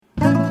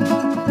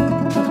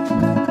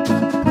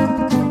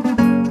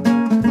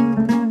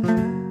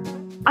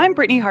I'm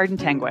Brittany Hardin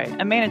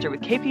Tanguay, a manager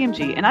with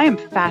KPMG, and I am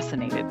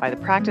fascinated by the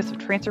practice of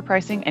transfer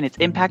pricing and its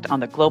impact on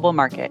the global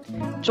market.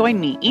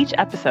 Join me each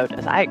episode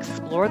as I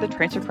explore the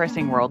transfer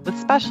pricing world with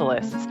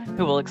specialists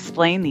who will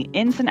explain the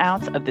ins and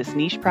outs of this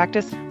niche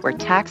practice where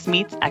tax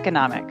meets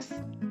economics.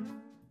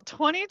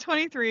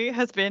 2023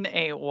 has been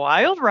a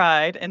wild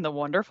ride in the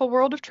wonderful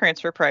world of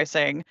transfer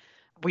pricing.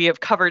 We have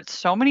covered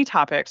so many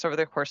topics over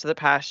the course of the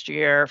past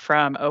year,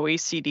 from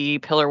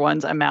OECD Pillar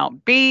 1's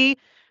Amount B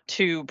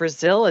to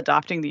Brazil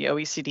adopting the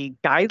OECD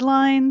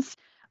Guidelines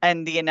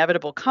and the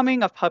inevitable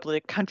coming of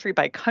public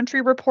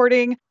country-by-country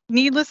reporting.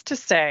 Needless to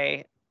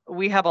say,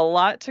 we have a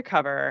lot to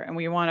cover, and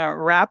we want to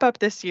wrap up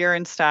this year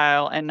in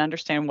style and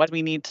understand what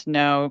we need to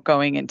know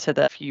going into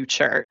the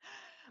future.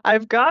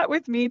 I've got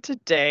with me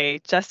today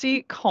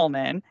Jessie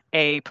Coleman,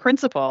 a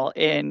principal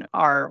in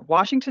our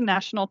Washington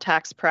National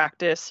Tax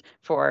Practice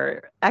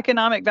for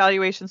Economic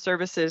Valuation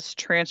Services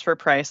Transfer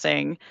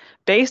Pricing,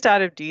 based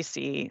out of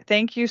DC.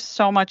 Thank you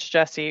so much,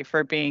 Jessie,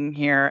 for being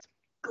here.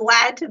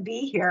 Glad to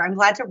be here. I'm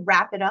glad to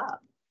wrap it up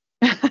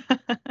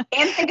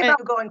and think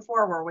about going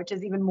forward, which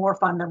is even more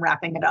fun than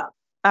wrapping it up.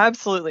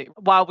 Absolutely.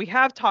 While we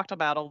have talked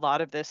about a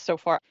lot of this so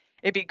far,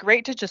 it'd be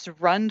great to just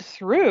run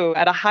through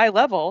at a high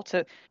level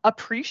to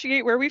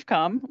appreciate where we've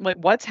come, like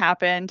what's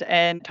happened,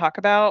 and talk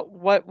about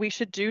what we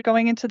should do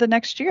going into the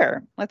next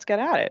year. Let's get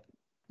at it.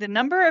 The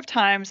number of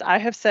times I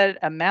have said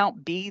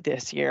Amount B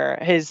this year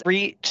has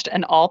reached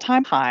an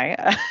all-time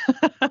high.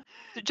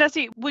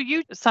 Jessie, will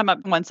you sum up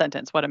in one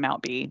sentence what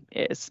Amount B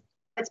is?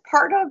 It's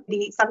part of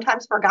the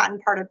sometimes forgotten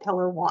part of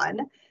Pillar 1,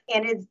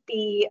 and it's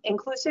the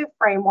inclusive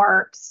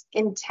framework's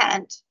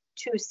intent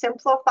to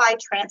simplify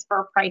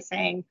transfer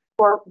pricing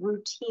for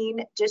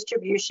routine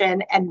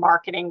distribution and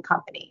marketing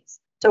companies.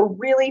 So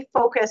really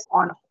focus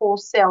on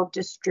wholesale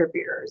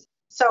distributors.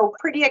 So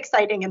pretty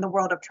exciting in the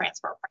world of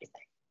transfer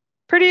pricing.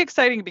 Pretty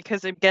exciting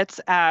because it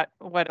gets at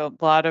what a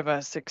lot of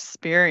us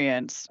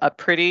experience, a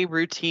pretty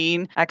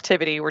routine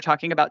activity. We're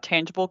talking about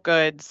tangible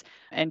goods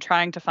and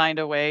trying to find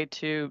a way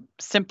to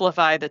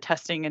simplify the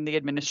testing and the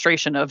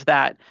administration of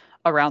that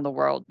around the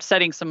world,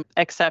 setting some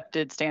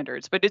accepted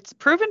standards. But it's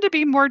proven to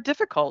be more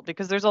difficult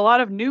because there's a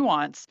lot of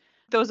nuance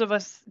those of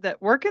us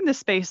that work in this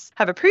space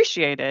have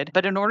appreciated.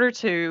 But in order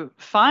to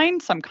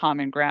find some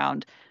common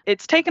ground,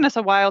 it's taken us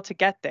a while to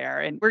get there,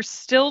 and we're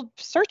still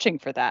searching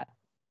for that.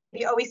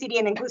 The OECD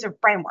and inclusive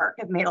framework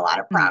have made a lot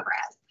of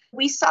progress.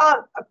 We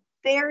saw a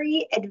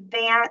very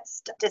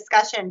advanced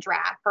discussion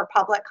draft for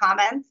public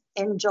comments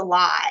in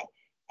July,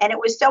 and it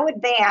was so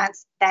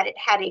advanced that it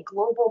had a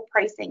global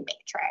pricing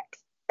matrix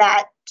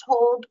that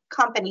told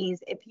companies,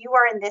 if you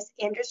are in this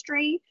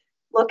industry,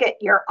 look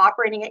at your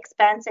operating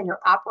expense and your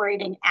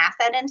operating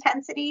asset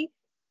intensity,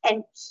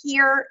 and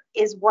here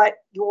is what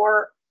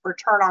your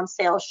return on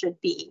sales should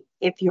be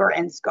if you're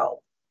in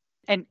scope.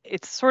 And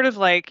it's sort of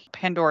like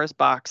Pandora's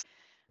box.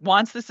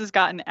 Once this has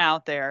gotten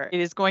out there, it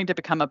is going to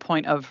become a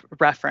point of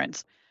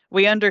reference.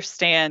 We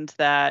understand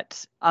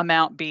that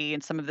Amount B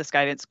and some of this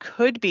guidance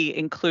could be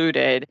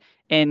included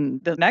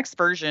in the next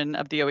version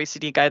of the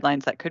OECD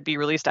guidelines that could be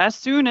released as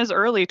soon as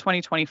early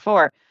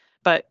 2024.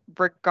 But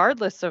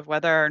regardless of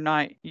whether or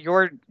not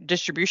your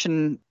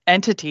distribution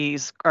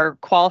entities are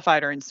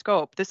qualified or in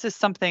scope, this is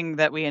something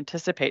that we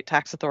anticipate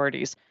tax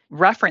authorities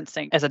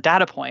referencing as a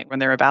data point when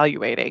they're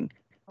evaluating.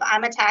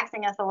 I'm a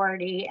taxing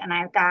authority and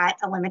I've got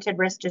a limited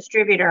risk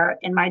distributor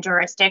in my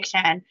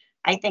jurisdiction.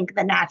 I think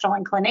the natural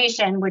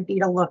inclination would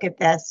be to look at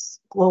this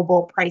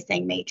global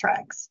pricing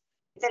matrix.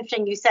 It's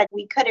interesting you said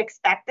we could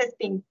expect this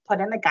being put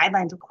in the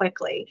guidelines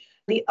quickly.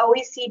 The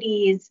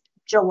OECD's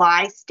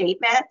July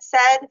statement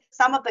said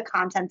some of the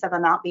contents of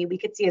Amount B we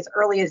could see as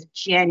early as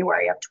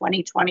January of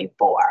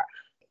 2024.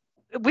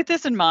 With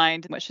this in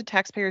mind, what should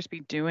taxpayers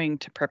be doing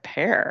to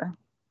prepare?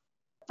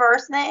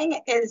 First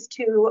thing is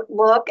to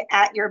look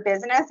at your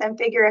business and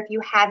figure if you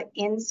have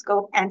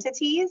in-scope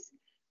entities.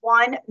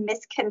 One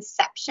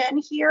misconception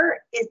here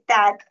is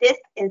that this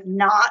is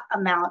not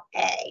Amount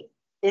A.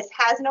 This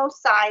has no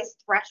size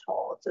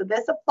threshold. So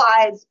this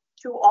applies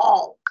to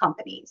all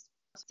companies.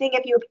 Seeing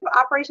if you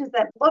have operations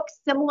that look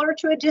similar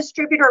to a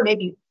distributor,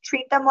 maybe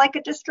treat them like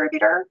a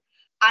distributor,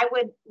 I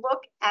would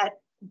look at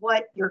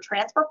what your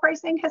transfer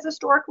pricing has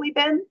historically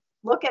been.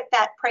 Look at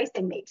that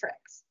pricing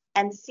matrix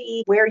and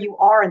see where you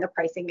are in the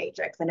pricing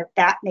matrix and if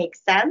that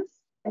makes sense.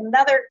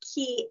 Another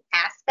key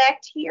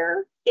aspect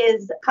here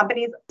is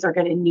companies are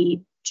going to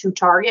need to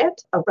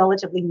target a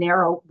relatively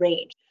narrow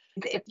range.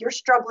 If you're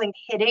struggling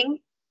hitting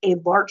a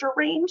larger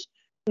range,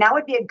 now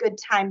would be a good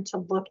time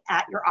to look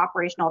at your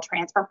operational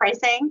transfer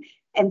pricing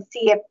and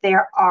see if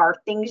there are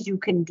things you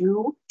can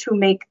do to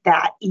make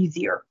that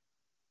easier.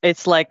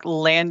 It's like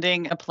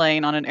landing a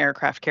plane on an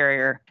aircraft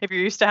carrier. If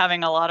you're used to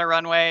having a lot of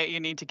runway, you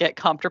need to get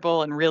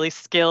comfortable and really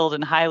skilled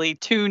and highly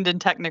tuned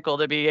and technical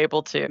to be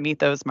able to meet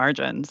those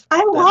margins.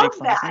 I love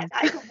that.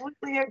 I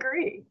completely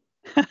agree.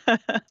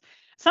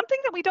 Something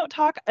that we don't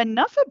talk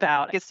enough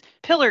about is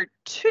Pillar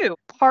 2.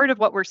 Part of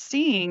what we're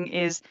seeing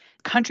is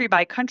country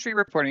by country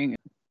reporting.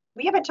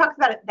 We haven't talked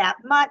about it that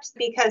much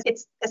because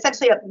it's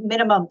essentially a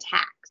minimum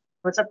tax.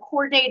 It's a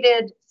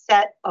coordinated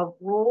set of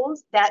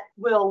rules that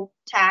will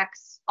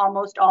tax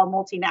almost all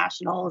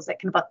multinationals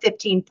at kind of a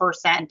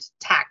 15%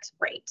 tax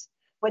rate.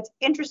 What's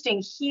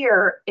interesting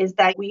here is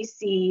that we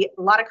see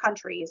a lot of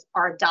countries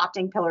are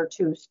adopting Pillar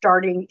 2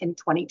 starting in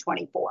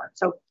 2024.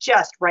 So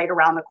just right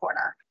around the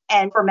corner.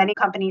 And for many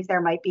companies,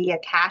 there might be a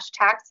cash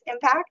tax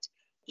impact.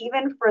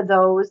 Even for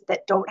those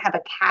that don't have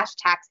a cash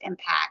tax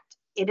impact,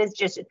 it is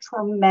just a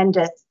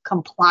tremendous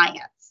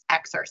compliance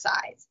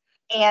exercise.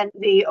 And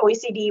the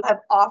OECD have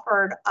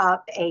offered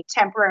up a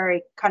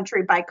temporary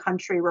country by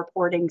country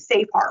reporting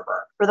safe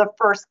harbor for the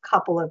first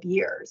couple of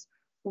years,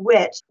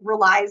 which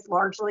relies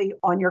largely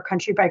on your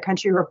country by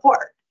country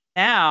report.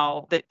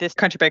 Now that this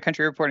country by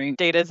country reporting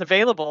data is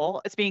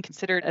available, it's being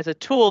considered as a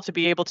tool to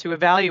be able to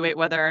evaluate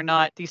whether or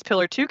not these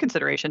Pillar 2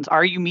 considerations,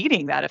 are you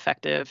meeting that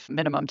effective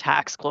minimum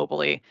tax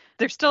globally?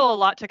 There's still a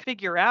lot to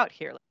figure out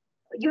here.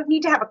 You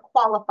need to have a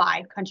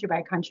qualified country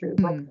by country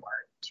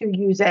report to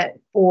use it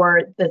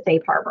for the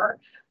safe harbor.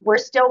 We're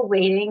still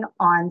waiting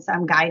on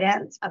some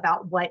guidance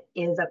about what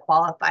is a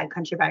qualified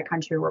country by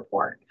country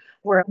report.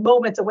 We're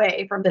moments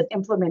away from the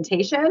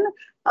implementation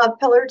of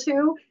Pillar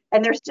 2,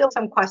 and there's still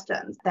some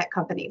questions that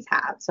companies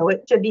have. So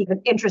it should be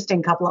an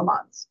interesting couple of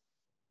months.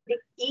 The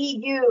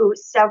EU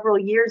several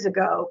years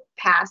ago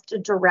passed a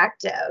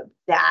directive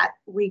that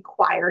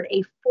required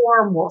a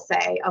form, we'll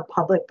say, of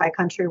public by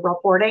country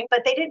reporting,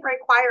 but they didn't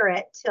require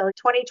it till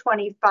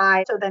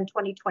 2025. So then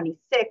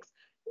 2026,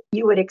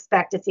 you would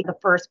expect to see the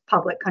first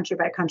public country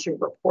by country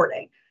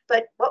reporting.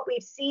 But what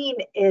we've seen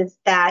is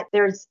that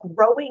there's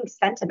growing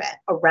sentiment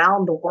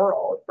around the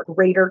world for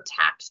greater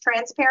tax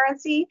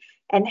transparency,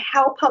 and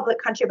how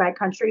public country by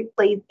country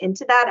plays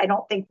into that. I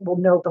don't think we'll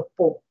know the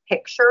full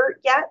picture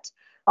yet.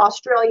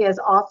 Australia is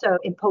also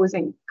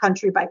imposing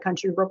country by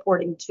country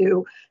reporting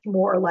to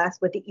more or less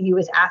what the EU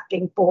is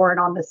asking for and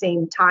on the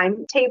same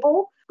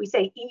timetable. We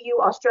say EU,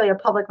 Australia,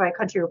 public by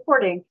country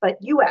reporting, but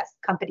US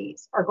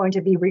companies are going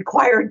to be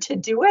required to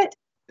do it.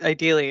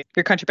 Ideally,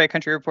 your country by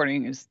country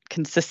reporting is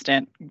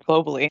consistent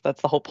globally.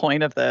 That's the whole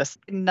point of this.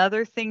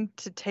 Another thing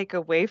to take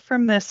away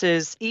from this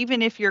is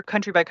even if your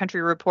country by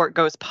country report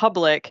goes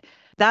public,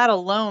 that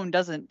alone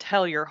doesn't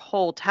tell your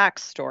whole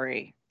tax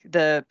story.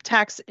 The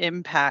tax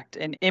impact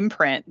and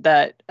imprint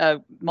that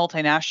a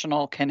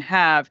multinational can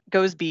have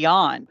goes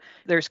beyond.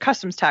 There's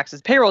customs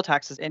taxes, payroll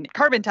taxes, and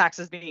carbon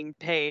taxes being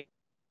paid.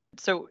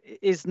 So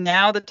is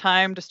now the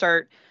time to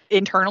start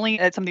internally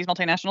at some of these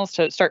multinationals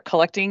to start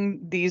collecting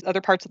these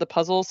other parts of the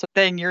puzzle so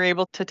then you're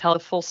able to tell the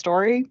full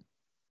story?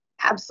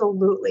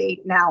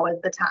 Absolutely. Now is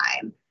the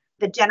time.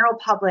 The general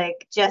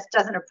public just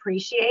doesn't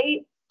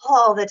appreciate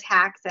all the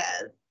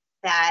taxes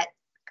that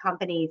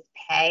companies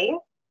pay.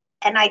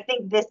 And I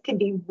think this can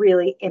be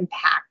really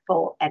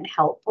impactful and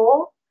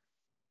helpful.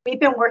 We've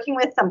been working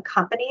with some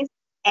companies,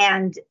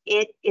 and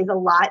it is a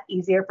lot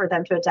easier for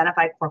them to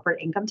identify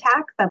corporate income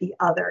tax than the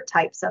other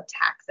types of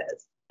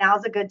taxes.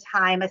 Now's a good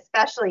time,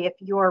 especially if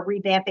you're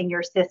revamping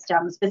your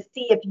systems, to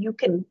see if you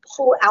can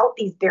pull out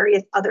these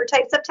various other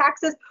types of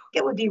taxes.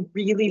 It would be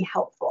really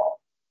helpful.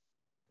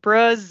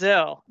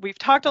 Brazil. We've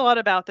talked a lot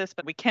about this,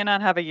 but we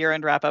cannot have a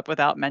year-end wrap-up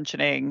without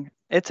mentioning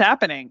it's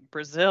happening.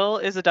 Brazil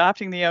is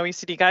adopting the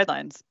OECD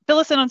guidelines. Fill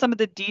us in on some of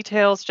the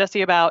details,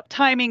 Jessie, about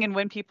timing and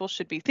when people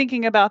should be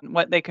thinking about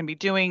what they can be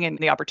doing and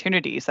the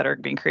opportunities that are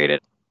being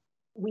created.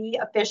 We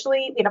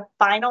officially made a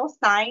final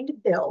signed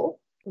bill.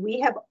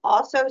 We have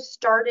also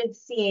started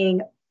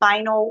seeing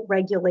final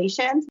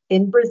regulations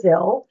in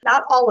Brazil.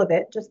 Not all of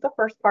it, just the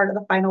first part of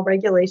the final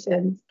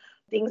regulations.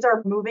 Things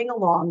are moving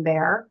along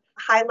there.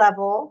 High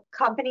level,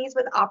 companies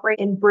that operate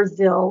in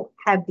Brazil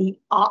have the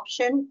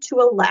option to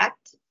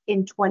elect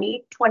in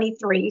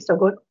 2023. So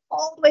going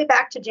all the way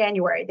back to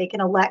January, they can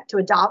elect to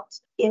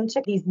adopt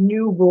into these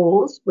new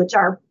rules, which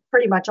are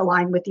pretty much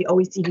aligned with the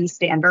OECD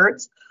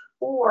standards.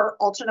 Or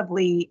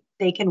alternatively,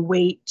 they can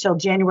wait till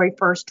January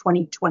 1st,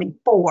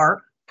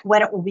 2024,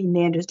 when it will be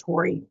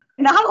mandatory.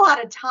 Not a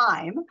lot of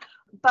time,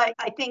 but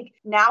I think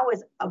now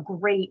is a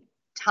great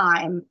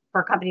time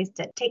for companies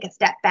to take a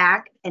step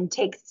back and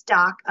take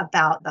stock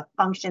about the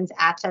functions,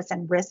 assets,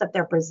 and risks of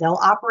their Brazil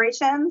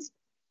operations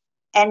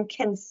and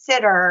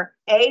consider,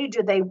 A,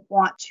 do they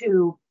want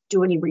to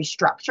do any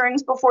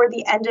restructurings before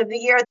the end of the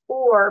year?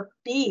 Or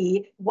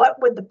B, what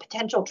would the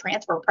potential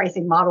transfer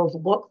pricing models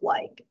look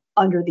like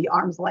under the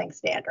arm's length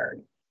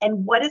standard?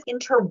 And what is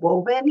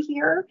interwoven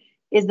here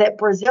is that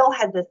Brazil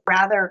has this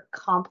rather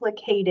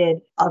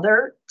complicated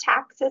other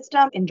tax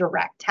system,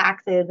 indirect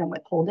taxes and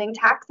withholding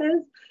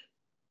taxes.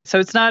 So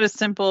it's not as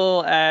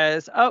simple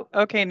as, oh,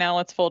 okay, now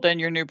let's fold in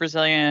your new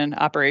Brazilian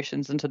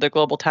operations into the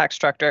global tax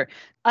structure.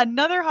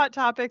 Another hot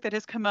topic that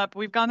has come up,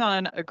 we've gone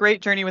on a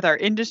great journey with our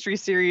industry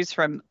series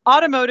from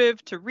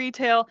automotive to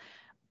retail,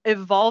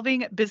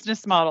 evolving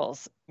business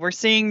models. We're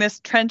seeing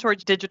this trend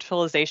towards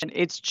digitalization.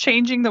 It's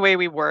changing the way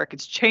we work.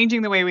 It's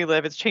changing the way we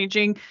live. It's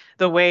changing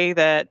the way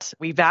that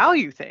we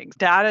value things.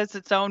 Data is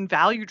its own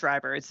value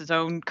driver. It's its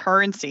own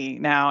currency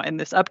now. And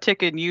this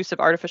uptick in use of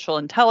artificial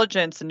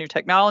intelligence and new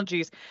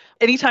technologies,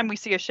 anytime we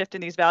see a shift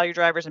in these value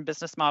drivers and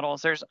business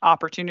models, there's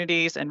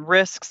opportunities and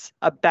risks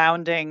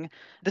abounding.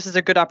 This is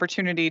a good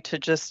opportunity to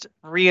just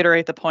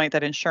reiterate the point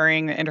that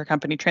ensuring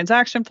intercompany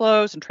transaction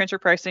flows and transfer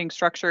pricing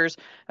structures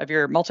of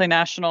your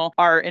multinational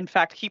are in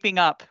fact keeping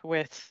up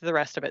with the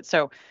rest of it.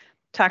 So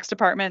tax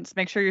departments,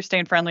 make sure you're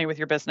staying friendly with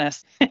your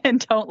business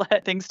and don't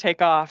let things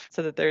take off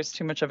so that there's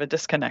too much of a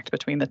disconnect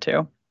between the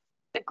two.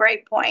 A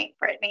great point,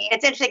 Brittany.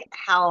 It's interesting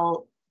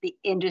how the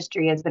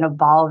industry has been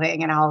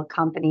evolving and how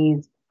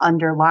companies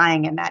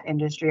underlying in that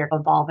industry are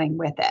evolving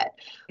with it.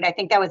 And I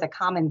think that was a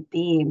common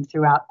theme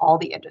throughout all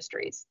the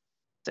industries.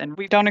 And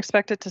we don't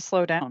expect it to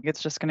slow down.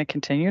 It's just going to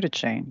continue to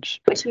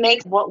change. Which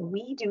makes what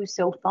we do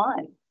so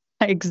fun.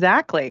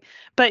 Exactly.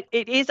 But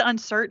it is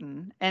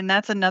uncertain. And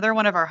that's another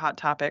one of our hot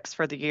topics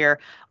for the year.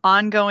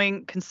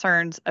 Ongoing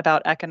concerns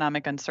about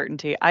economic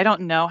uncertainty. I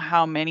don't know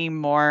how many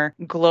more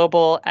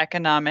global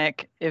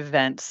economic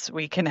events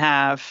we can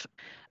have,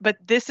 but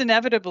this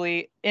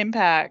inevitably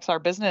impacts our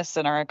business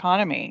and our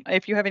economy.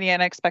 If you have any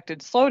unexpected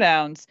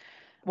slowdowns,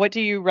 what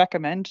do you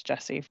recommend,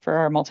 Jessie, for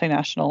our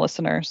multinational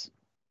listeners?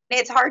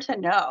 It's hard to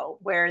know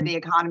where the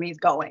economy is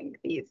going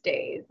these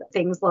days.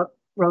 Things look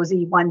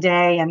rosy one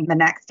day and the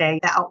next day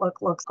the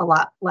outlook looks a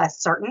lot less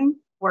certain.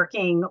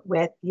 Working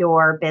with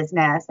your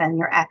business and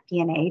your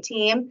FP&A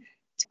team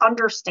to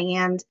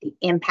understand the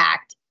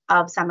impact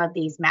of some of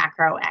these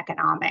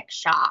macroeconomic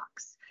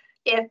shocks.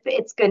 If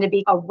it's going to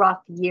be a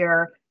rough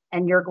year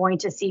and you're going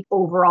to see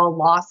overall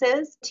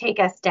losses, take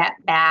a step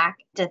back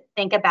to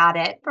think about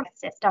it from a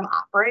system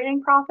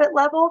operating profit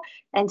level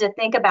and to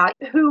think about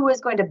who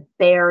is going to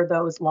bear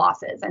those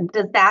losses and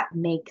does that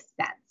make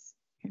sense?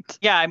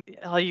 Yeah,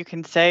 all you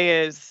can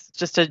say is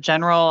just a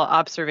general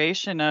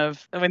observation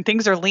of when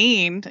things are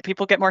lean,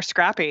 people get more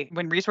scrappy.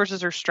 When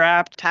resources are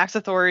strapped, tax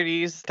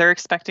authorities, they're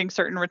expecting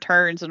certain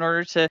returns in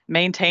order to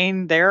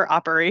maintain their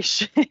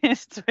operations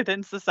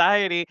within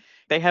society.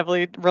 They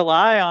heavily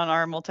rely on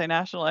our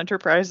multinational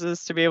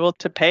enterprises to be able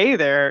to pay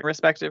their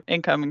respective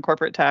income and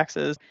corporate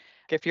taxes.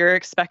 If you're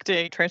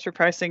expecting transfer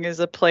pricing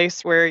is a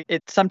place where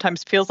it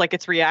sometimes feels like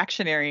it's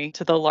reactionary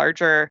to the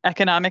larger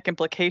economic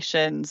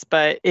implications,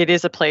 but it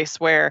is a place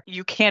where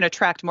you can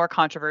attract more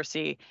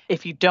controversy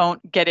if you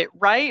don't get it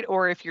right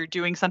or if you're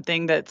doing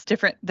something that's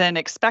different than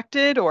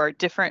expected or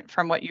different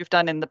from what you've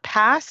done in the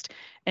past.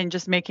 And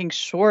just making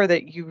sure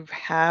that you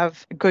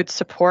have good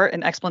support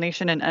and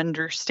explanation and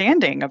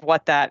understanding of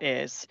what that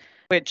is,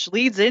 which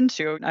leads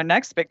into our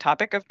next big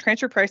topic of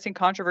transfer pricing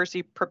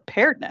controversy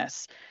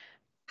preparedness.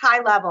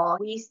 High level,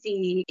 we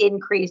see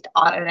increased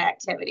audit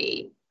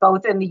activity,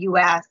 both in the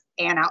US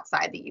and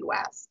outside the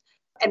US.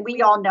 And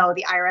we all know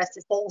the IRS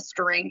is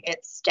bolstering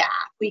its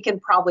staff. We can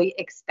probably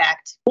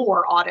expect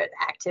more audit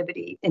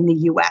activity in the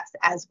US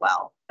as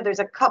well. There's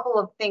a couple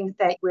of things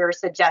that we're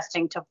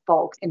suggesting to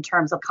folks in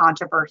terms of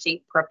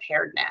controversy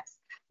preparedness.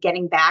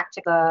 Getting back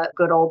to the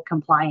good old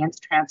compliance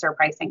transfer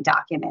pricing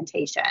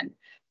documentation.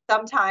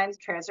 Sometimes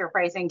transfer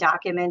pricing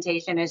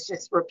documentation is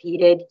just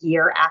repeated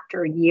year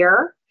after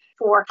year.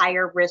 For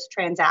higher risk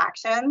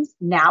transactions,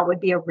 now would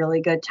be a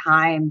really good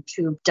time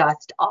to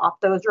dust off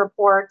those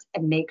reports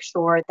and make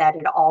sure that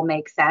it all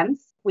makes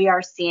sense. We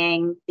are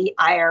seeing the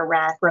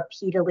IRS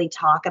repeatedly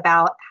talk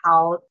about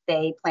how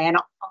they plan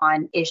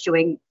on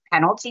issuing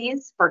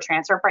penalties for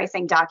transfer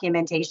pricing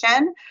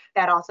documentation.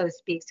 That also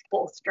speaks to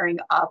bolstering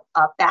up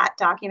that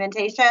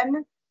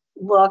documentation.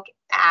 Look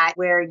at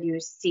where you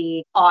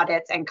see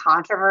audits and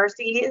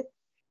controversies.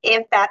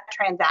 If that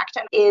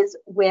transaction is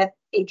with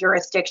a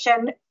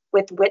jurisdiction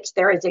with which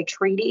there is a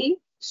treaty,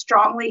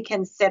 strongly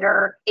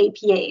consider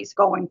APAs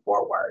going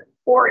forward.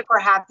 Or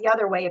perhaps the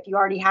other way, if you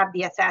already have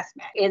the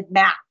assessment, is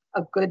MAP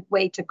a good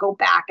way to go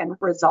back and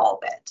resolve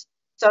it?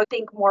 So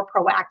think more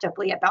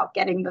proactively about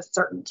getting the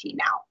certainty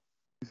now.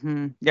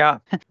 Mm-hmm. Yeah,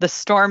 the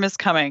storm is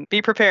coming.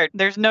 Be prepared.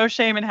 There's no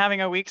shame in having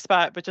a weak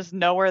spot, but just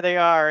know where they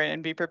are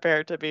and be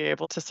prepared to be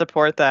able to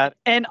support that.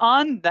 And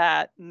on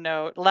that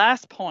note,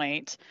 last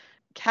point,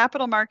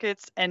 capital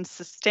markets and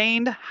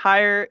sustained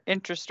higher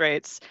interest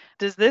rates.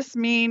 Does this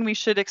mean we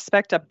should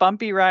expect a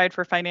bumpy ride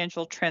for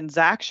financial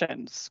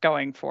transactions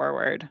going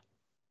forward?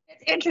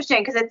 It's interesting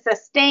because it's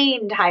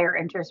sustained higher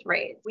interest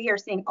rates. We are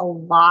seeing a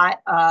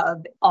lot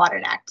of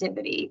audit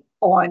activity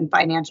on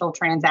financial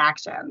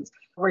transactions.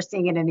 We're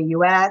seeing it in the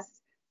US.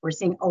 We're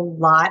seeing a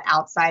lot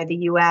outside the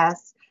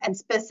US and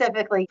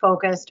specifically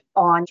focused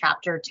on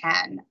Chapter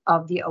 10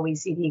 of the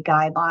OECD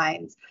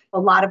Guidelines. A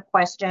lot of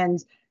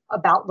questions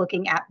about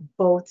looking at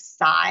both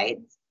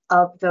sides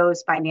of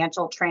those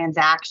financial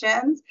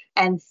transactions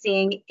and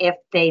seeing if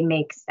they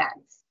make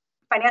sense.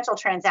 Financial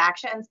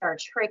transactions are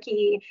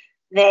tricky.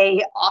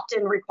 They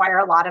often require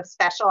a lot of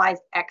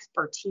specialized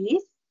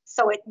expertise.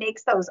 So it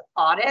makes those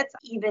audits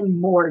even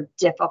more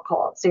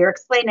difficult. So you're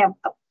explaining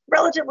a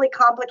relatively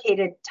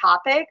complicated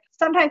topic,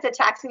 sometimes to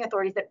taxing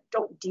authorities that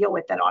don't deal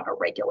with it on a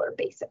regular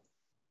basis.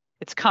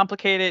 It's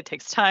complicated. It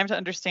takes time to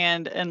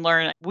understand and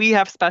learn. We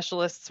have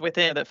specialists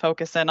within that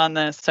focus in on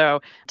this.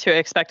 So to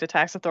expect a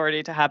tax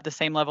authority to have the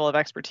same level of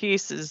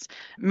expertise is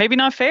maybe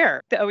not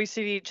fair. The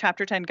OECD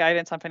Chapter 10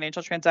 guidance on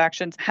financial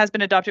transactions has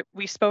been adopted.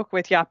 We spoke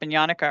with Jaap and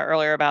Janneke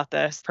earlier about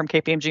this from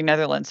KPMG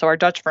Netherlands. So our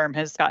Dutch firm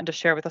has gotten to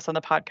share with us on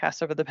the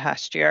podcast over the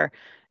past year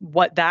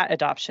what that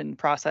adoption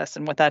process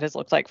and what that has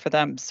looked like for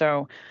them.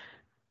 So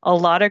a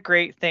lot of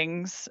great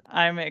things.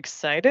 I'm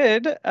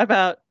excited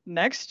about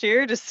next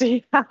year to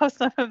see how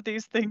some of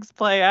these things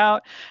play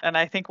out. And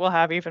I think we'll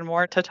have even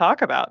more to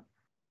talk about.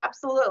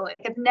 Absolutely.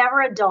 It's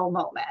never a dull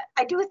moment.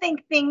 I do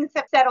think things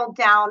have settled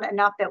down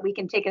enough that we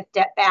can take a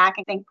step back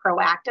and think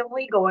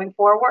proactively going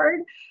forward.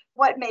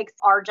 What makes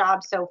our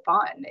job so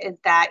fun is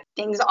that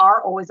things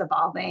are always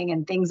evolving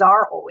and things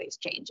are always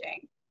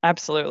changing.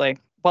 Absolutely.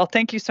 Well,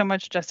 thank you so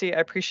much, Jessie. I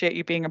appreciate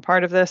you being a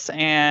part of this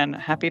and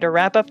happy to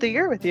wrap up the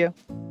year with you.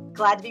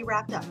 Glad to be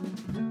wrapped up.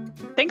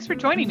 Thanks for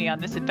joining me on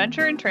this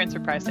adventure in transfer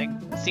pricing.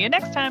 See you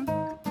next time.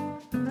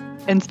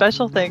 And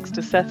special thanks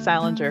to Seth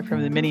Salinger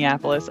from the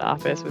Minneapolis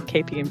office with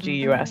KPMG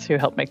US who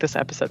helped make this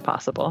episode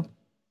possible.